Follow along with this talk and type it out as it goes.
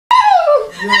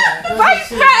White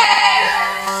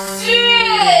trash!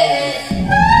 Shit!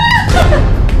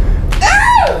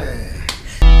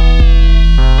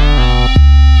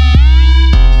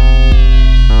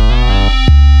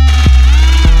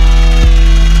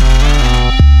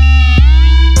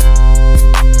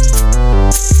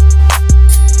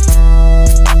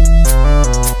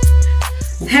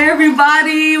 Hey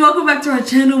everybody, welcome back to our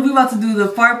channel. We're about to do the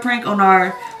fart prank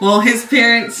on his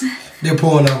parents. They're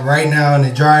pulling up right now in the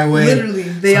driveway. Literally,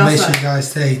 they so outside. make sure you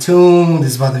guys stay tuned.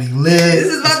 This is about to be lit. This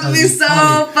is about to be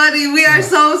so funny. We are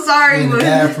so sorry. We're in the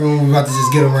bathroom. We're about to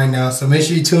just get them right now. So make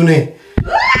sure you tune in.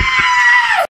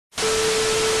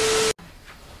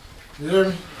 You hear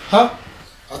me? Huh?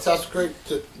 I touched scraped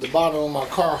the bottom of my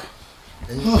car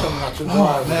and you coming out your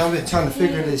driveway. Man, I've been trying to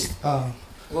figure this.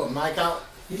 What, mic out?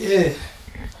 Yeah.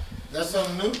 That's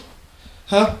something new?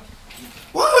 Huh?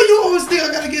 Why do you always think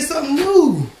I gotta get something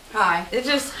new? Hi. It's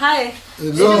just hi.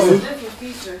 It's just a different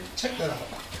feature. Check that out.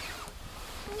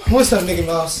 What's up, nigga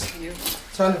mouse? You.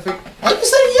 Trying to figure. Why you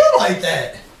say you like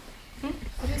that?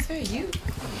 I just heard you.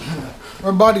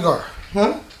 Where bodyguard?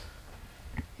 Huh?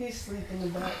 He's sleeping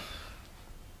in the back.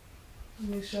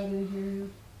 Make sure I didn't hear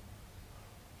you.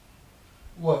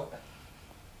 What?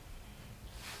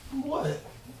 What?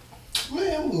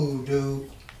 Man, move, dude.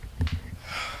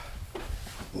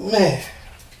 Man.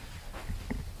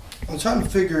 I'm trying to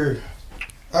figure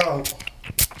out.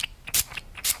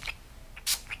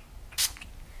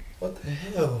 What the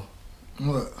hell?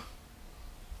 What?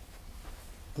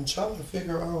 I'm trying to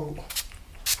figure out.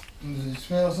 Does you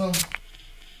smell something?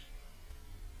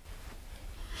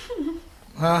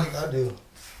 I Huh? think I do.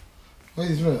 What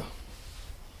do you smell?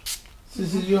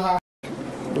 This is you high.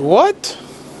 What?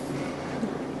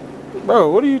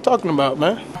 Bro, what are you talking about,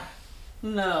 man?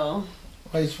 No.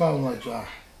 Why you smelling like dry?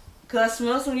 Cause I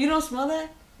smell something. You don't smell that?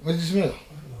 What you smell?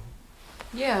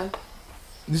 Yeah.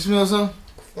 You smell something?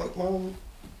 Fuck, mom.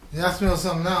 Yeah, I smell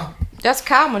something now. That's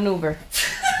cow maneuver.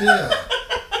 Yeah.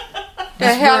 The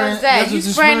hell spraying- is that? that's You what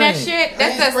you spraying that spraying. shit?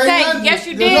 That's I a ain't spraying steak. nothing. Yes,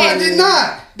 you No, I did. did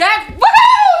not. That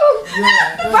woohoo!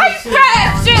 Yeah, that's White shit.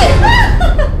 trash shit.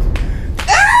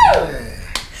 Yeah.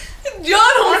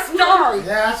 Y'all don't smell.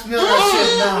 Yeah, I smell that shit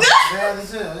now. Yeah,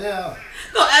 that's it. Yeah.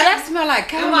 No, That smell like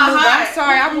cow Am I maneuver. hot? I'm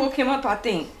sorry, I woke him up, I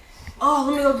think. Oh,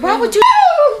 let me go. Why would you?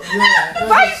 Yeah,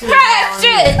 White trash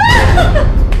shit.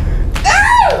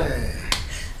 Yeah.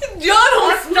 Y'all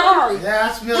don't smell. Yeah,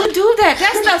 I smell. Don't do that.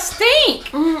 That stuff stink.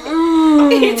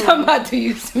 He talking about, do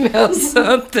you smell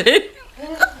something?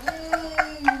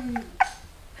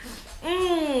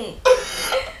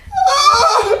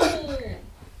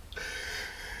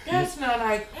 That smell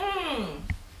like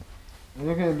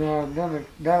Look at that.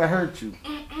 That'll hurt you.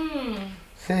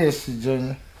 Say it, shit,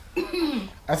 Junior.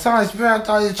 I saw you smell. I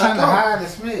thought you were trying to hide the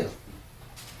smell.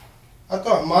 I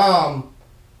thought, Mom.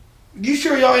 You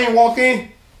sure y'all ain't walk in?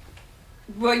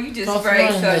 Well, you just Stop sprayed,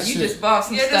 smelling so that you shit. just bought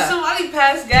some Yeah, did stuff. somebody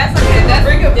pass gas? I can't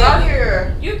bring it out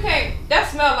here. You can't.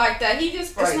 That smell like that. He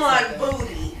just It sprayed. smell like something.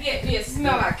 booty. Yeah, it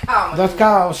smell like cow. That's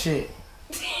cow shit.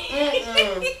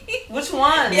 Which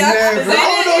one? Yeah, Is bro. I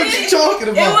don't know what you're talking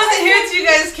It about. wasn't here till you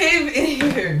guys came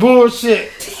in here.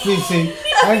 Bullshit. CC.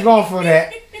 I ain't going for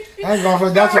that. I ain't going for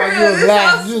that. That's why you was This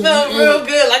last. house smell real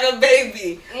good, like a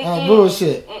baby.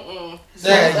 Bullshit.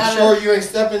 Dad, you sure you ain't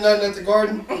stepping nothing at the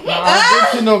garden? I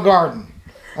ain't been to no garden.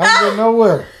 I ain't been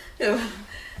nowhere.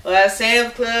 Well, at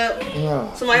Sam's Club,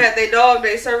 Yeah. somebody had their dog,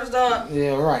 their service dog.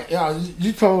 Yeah, right. Yeah,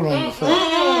 you told on yourself.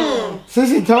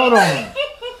 Sissy told on him.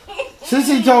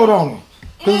 Sissy told on him.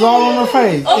 Cause it's all on her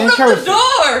face. Open in up the cursive.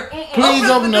 door. Please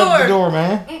open up the door,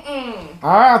 man.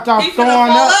 Alright, I thought He finna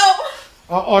throwing fall up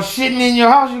out. or shitting in your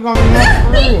house, you're gonna be mad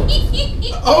for real.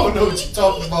 I don't know what you're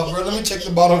talking about, bro. Let me check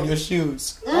the bottom of your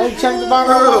shoes. I ain't checked the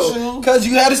bottom of my shoe. Cause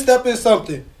you had to step in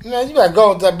something. Man, you better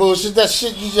go with that bullshit. That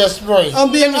shit you just sprayed.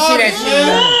 I'm being Let me see that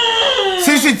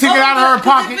shit, man. Sissy took it out of her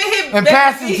pocket and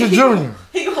passed it to Junior.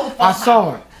 He gonna fall I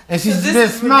saw it. And she's This been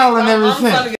is smiling ever ridiculous.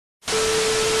 I'm trying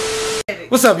since. to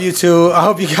What's up, YouTube? I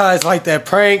hope you guys liked that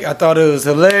prank. I thought it was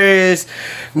hilarious.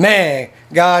 Man,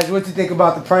 guys, what you think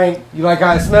about the prank? You like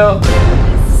how it smelled?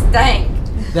 Stank.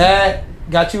 Dad,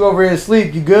 got you over here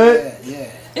asleep. You good? Yeah.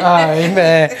 Alright,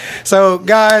 man. So,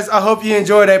 guys, I hope you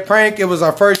enjoyed that prank. It was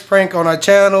our first prank on our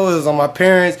channel. It was on my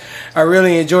parents. I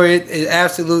really enjoyed it. It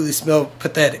absolutely smelled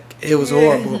pathetic. It was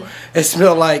horrible. It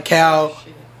smelled like cow.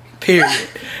 Period.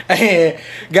 And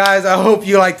guys, I hope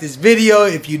you liked this video.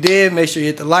 If you did, make sure you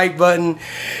hit the like button.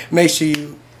 Make sure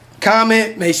you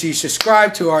comment. Make sure you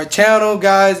subscribe to our channel,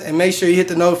 guys. And make sure you hit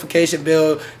the notification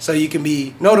bell so you can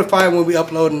be notified when we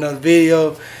upload another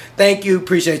video. Thank you.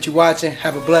 Appreciate you watching.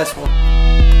 Have a blessed one.